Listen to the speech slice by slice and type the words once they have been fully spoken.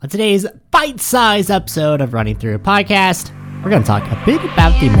On today's bite-sized episode of Running Through a Podcast, we're going to talk a bit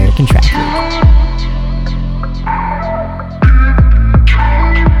about the American Track League.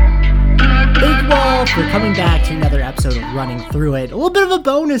 Thank you all for coming back to another episode of Running Through It. A little bit of a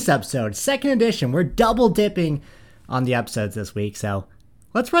bonus episode, second edition. We're double dipping on the episodes this week, so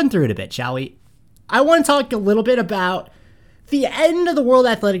let's run through it a bit, shall we? I want to talk a little bit about the end of the World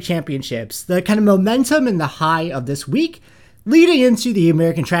Athletic Championships, the kind of momentum and the high of this week, leading into the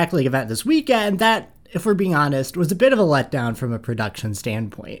American Track League event this weekend that, if we're being honest, was a bit of a letdown from a production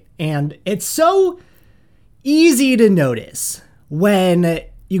standpoint. And it's so easy to notice when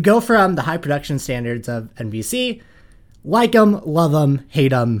you go from the high production standards of NBC, like them, love them, hate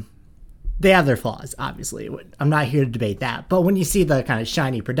them. They have their flaws, obviously. I'm not here to debate that. But when you see the kind of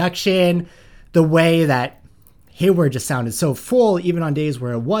shiny production, the way that Hayward just sounded so full, even on days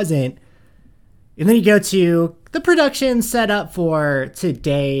where it wasn't, and then you go to the production set up for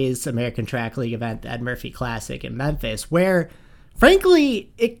today's American Track League event, the Ed Murphy Classic in Memphis, where,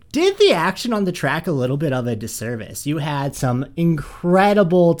 frankly, it did the action on the track a little bit of a disservice. You had some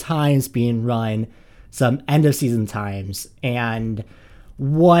incredible times being run, some end-of-season times, and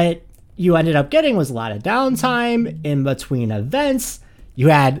what you ended up getting was a lot of downtime in between events. You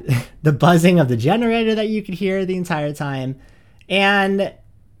had the buzzing of the generator that you could hear the entire time, and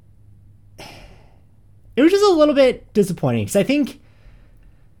it was just a little bit disappointing because I think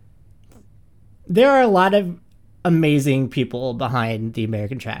there are a lot of amazing people behind the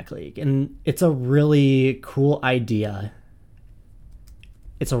American Track League, and it's a really cool idea.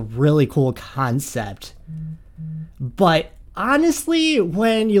 It's a really cool concept. But honestly,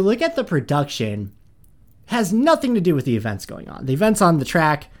 when you look at the production, it has nothing to do with the events going on. The events on the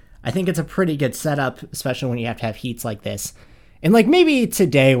track, I think it's a pretty good setup, especially when you have to have heats like this. And like maybe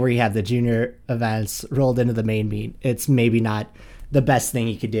today where you have the junior events rolled into the main meet, it's maybe not the best thing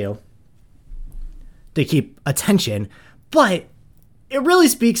you could do to keep attention, but it really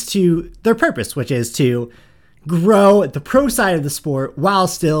speaks to their purpose, which is to grow the pro side of the sport while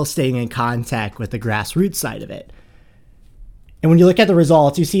still staying in contact with the grassroots side of it. And when you look at the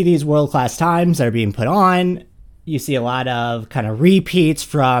results, you see these world-class times that are being put on. You see a lot of kind of repeats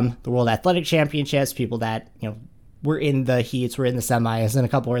from the World Athletic Championships, people that, were in the heats, were in the semis, and a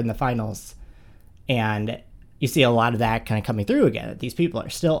couple were in the finals. And you see a lot of that kind of coming through again. These people are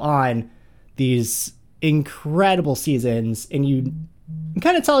still on these incredible seasons, and it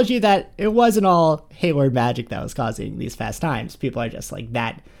kind of tells you that it wasn't all Hayward magic that was causing these fast times. People are just like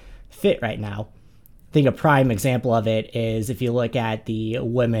that fit right now. I think a prime example of it is if you look at the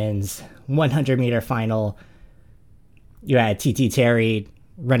women's 100-meter final, you had TT Terry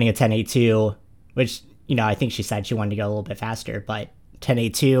running a 10.82, which, I think she said she wanted to go a little bit faster, but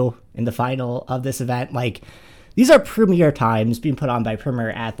 10.82 in the final of this event, these are premier times being put on by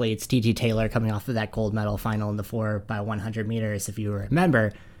premier athletes. TT Taylor coming off of that gold medal final in the 4x100 meters, if you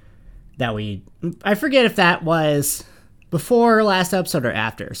remember, I forget if that was before last episode or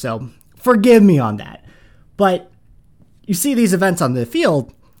after, so forgive me on that. But you see these events on the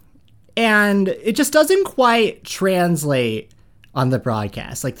field, and it just doesn't quite translate on the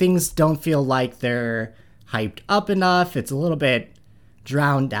broadcast. Things don't feel like they're hyped up enough. It's a little bit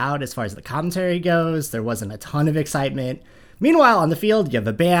drowned out as far as the commentary goes. There wasn't a ton of excitement. Meanwhile, on the field, you have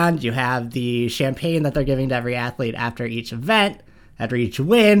a band, you have the champagne that they're giving to every athlete after each event, after each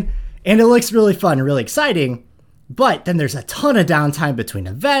win, and it looks really fun and really exciting. But then there's a ton of downtime between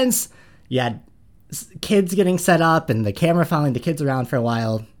events. You had kids getting set up and the camera following the kids around for a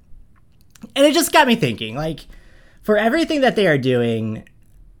while. And it just got me thinking, for everything that they are doing,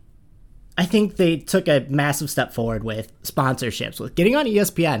 I think they took a massive step forward with sponsorships, with getting on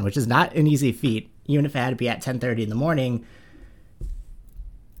ESPN, which is not an easy feat, even if it had to be at 10:30 in the morning.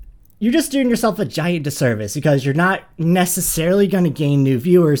 You're just doing yourself a giant disservice because you're not necessarily going to gain new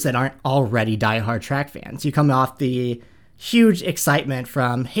viewers that aren't already diehard track fans. You come off the huge excitement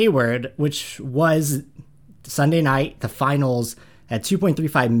from Hayward, which was Sunday night, the finals, had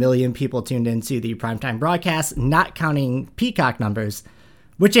 2.35 million people tuned into the primetime broadcast, not counting Peacock numbers,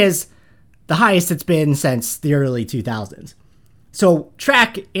 which is the highest it's been since the early 2000s. So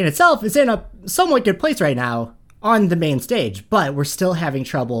track in itself is in a somewhat good place right now on the main stage, but we're still having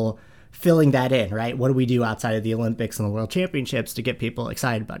trouble filling that in, right? What do we do outside of the Olympics and the World Championships to get people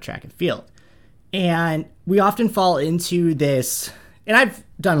excited about track and field? And we often fall into this, and I've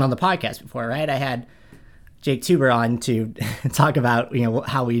done it on the podcast before, right? I had Jake Tuber on to talk about,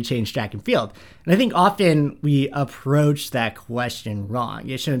 how we change track and field. And I think often we approach that question wrong.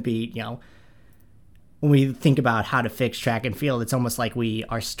 It shouldn't be, when we think about how to fix track and field, it's almost like we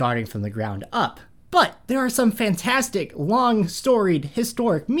are starting from the ground up. But there are some fantastic, long storied,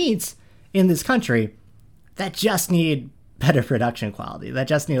 historic meets in this country that just need better production quality, that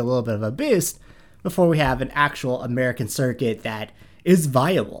just need a little bit of a boost before we have an actual American circuit that is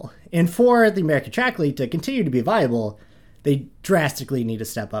viable. And for the American Track League to continue to be viable, they drastically need to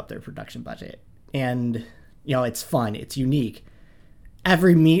step up their production budget. And, it's fun, it's unique.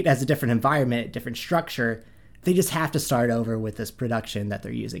 Every meet has a different environment, different structure. They just have to start over with this production that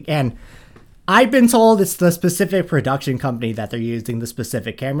they're using. And I've been told it's the specific production company that they're using, the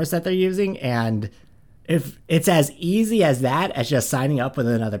specific cameras that they're using, and if it's as easy as that, as just signing up with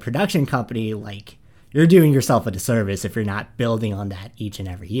another production company, like, you're doing yourself a disservice if you're not building on that each and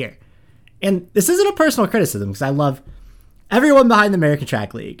every year. And this isn't a personal criticism, because I love everyone behind the American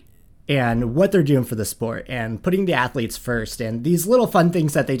Track League and what they're doing for the sport and putting the athletes first and these little fun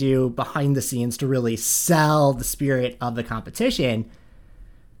things that they do behind the scenes to really sell the spirit of the competition.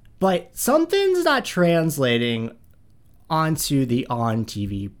 But something's not translating onto the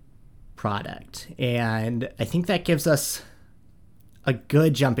on-TV product. And I think that gives us a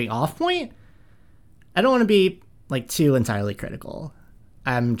good jumping off point. I don't want to be too entirely critical.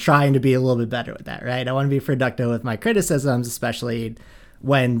 I'm trying to be a little bit better with that, right? I want to be productive with my criticisms, especially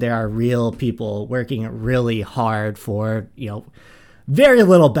when there are real people working really hard for, very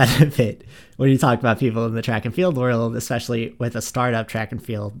little benefit when you talk about people in the track and field world, especially with a startup track and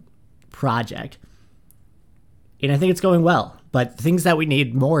field project. And I think it's going well, but the things that we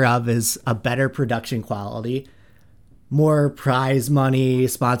need more of is a better production quality, more prize money,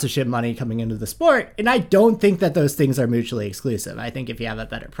 sponsorship money coming into the sport. And I don't think that those things are mutually exclusive. I think if you have a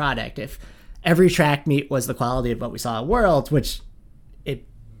better product, if every track meet was the quality of what we saw at Worlds, which it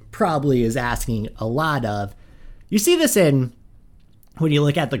probably is asking a lot of, you see this in when you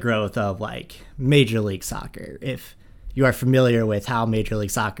look at the growth of Major League Soccer. If you are familiar with how Major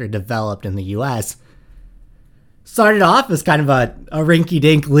League Soccer developed in the US, started off as kind of a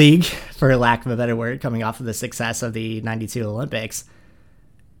rinky-dink league, for lack of a better word, coming off of the success of the 92 Olympics.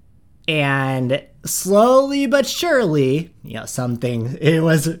 And slowly but surely, it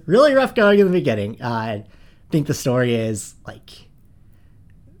was really rough going in the beginning. I think the story is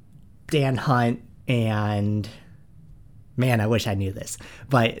Dan Hunt and, man, I wish I knew this,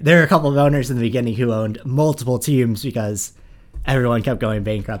 but there are a couple of owners in the beginning who owned multiple teams because everyone kept going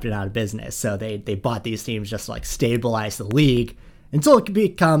bankrupt and out of business. So they bought these teams just to stabilize the league until it could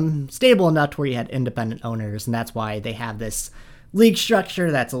become stable enough to where you had independent owners. And that's why they have this league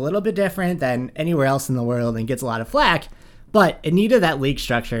structure that's a little bit different than anywhere else in the world and gets a lot of flack, but it needed that league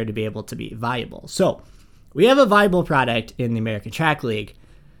structure to be able to be viable. So we have a viable product in the American Track League.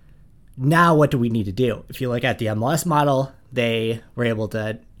 Now what do we need to do? If you look at the MLS model, they were able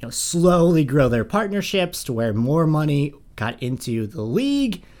to slowly grow their partnerships to where more money got into the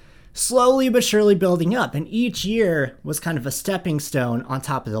league, slowly but surely building up. And each year was kind of a stepping stone on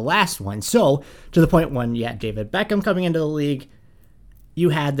top of the last one. So to the point when you had David Beckham coming into the league, you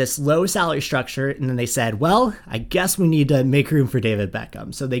had this low salary structure. And then they said, well, I guess we need to make room for David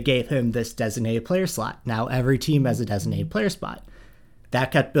Beckham. So they gave him this designated player slot. Now every team has a designated player spot.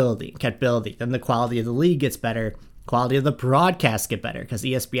 That kept building. Then the quality of the league gets better. Quality of the broadcast get better because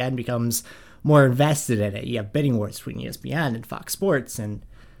ESPN becomes more invested in it. You have bidding wars between ESPN and Fox Sports, and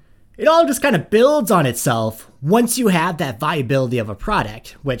it all just kind of builds on itself once you have that viability of a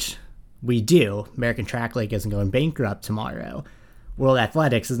product, which we do. American Track League isn't going bankrupt tomorrow. World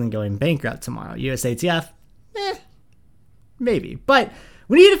Athletics isn't going bankrupt tomorrow. USATF, maybe. But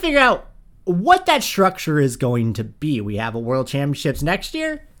we need to figure out what that structure is going to be. We have a World Championships next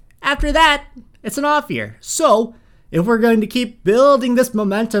year. After that, it's an off year. So if we're going to keep building this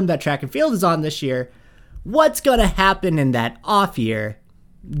momentum that track and field is on this year, what's going to happen in that off year?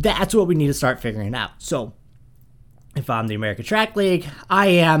 That's what we need to start figuring out. So if I'm the American Track League, I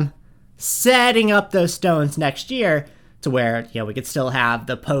am setting up those stones next year to where, we could still have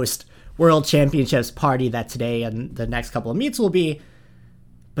the post World Championships party that today and the next couple of meets will be.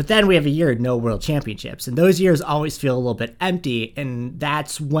 But then we have a year no World Championships, and those years always feel a little bit empty, and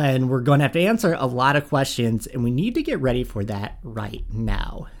that's when we're going to have to answer a lot of questions, and we need to get ready for that right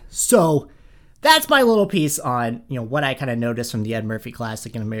now. So that's my little piece on, what I kind of noticed from the Ed Murphy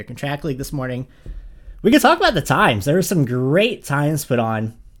Classic and American Track League this morning. We could talk about the times. There were some great times put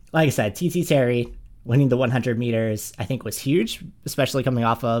on. Like I said, TT Terry winning the 100 meters, I think was huge, especially coming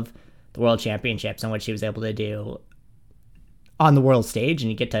off of the World Championships and what she was able to do on the world stage, and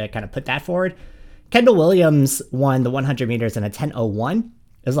you get to kind of put that forward. Kendall Williams won the 100 meters in a 10:01.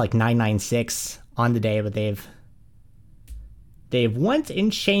 It was 9:96 on the day, but they've went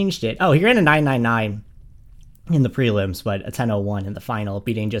and changed it. Oh, he ran a 9:99 in the prelims, but a 10:01 in the final,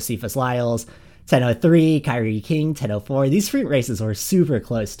 beating Josephus Lyles, 10:03, Kyrie King, 10:04. These sprint races were super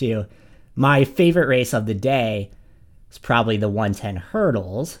close too. My favorite race of the day is probably the 110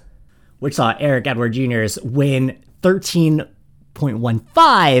 hurdles, which saw Eric Edward Jr.'s win 13.15,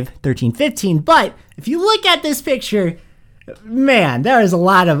 13.15. But if you look at this picture, man, there is a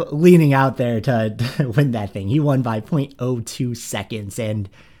lot of leaning out there to win that thing. He won by 0.02 seconds, and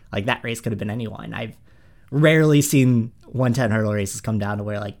like that race could have been anyone. I've rarely seen 110 hurdle races come down to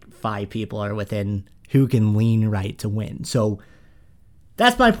where like 5 people are within who can lean right to win. So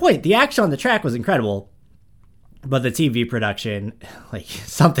that's my point. The action on the track was incredible, but the TV production, like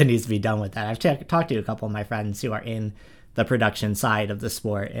something needs to be done with that. I've talked to a couple of my friends who are in the production side of the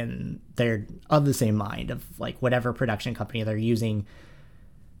sport, and they're of the same mind of like whatever production company they're using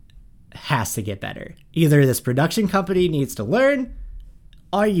has to get better. Either this production company needs to learn,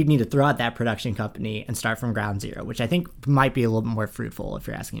 or you need to throw out that production company and start from ground zero, which I think might be a little bit more fruitful if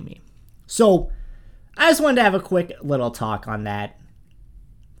you're asking me. So I just wanted to have a quick little talk on that.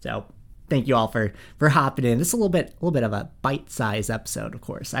 So thank you all for hopping in. This is a little bit of a bite-sized episode, of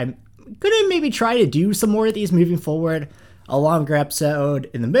course. I'm gonna maybe try to do some more of these moving forward. A longer episode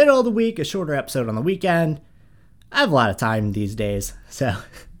in the middle of the week, a shorter episode on the weekend. I have a lot of time these days, so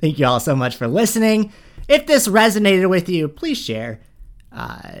thank you all so much for listening. If this resonated with you, please share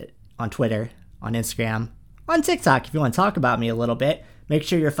on Twitter, on Instagram, on TikTok if you want to talk about me a little bit. Make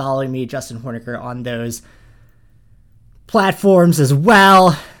sure you're following me, Justin Horniker, on those platforms as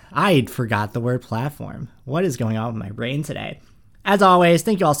well. I forgot the word platform. What is going on with my brain today? As always,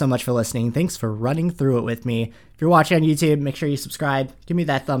 thank you all so much for listening. Thanks for running through it with me. If you're watching on YouTube, make sure you subscribe. Give me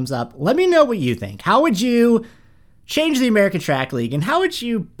that thumbs up. Let me know what you think. How would you change the American Track League, and how would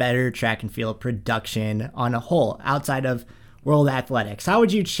you better track and field production on a whole outside of World Athletics? How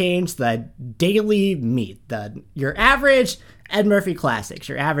would you change the daily meet, your average Ed Murphy Classics,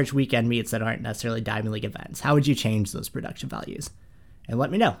 your average weekend meets that aren't necessarily Diamond League events? How would you change those production values? And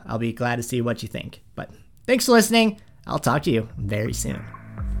let me know. I'll be glad to see what you think. But thanks for listening. I'll talk to you very soon.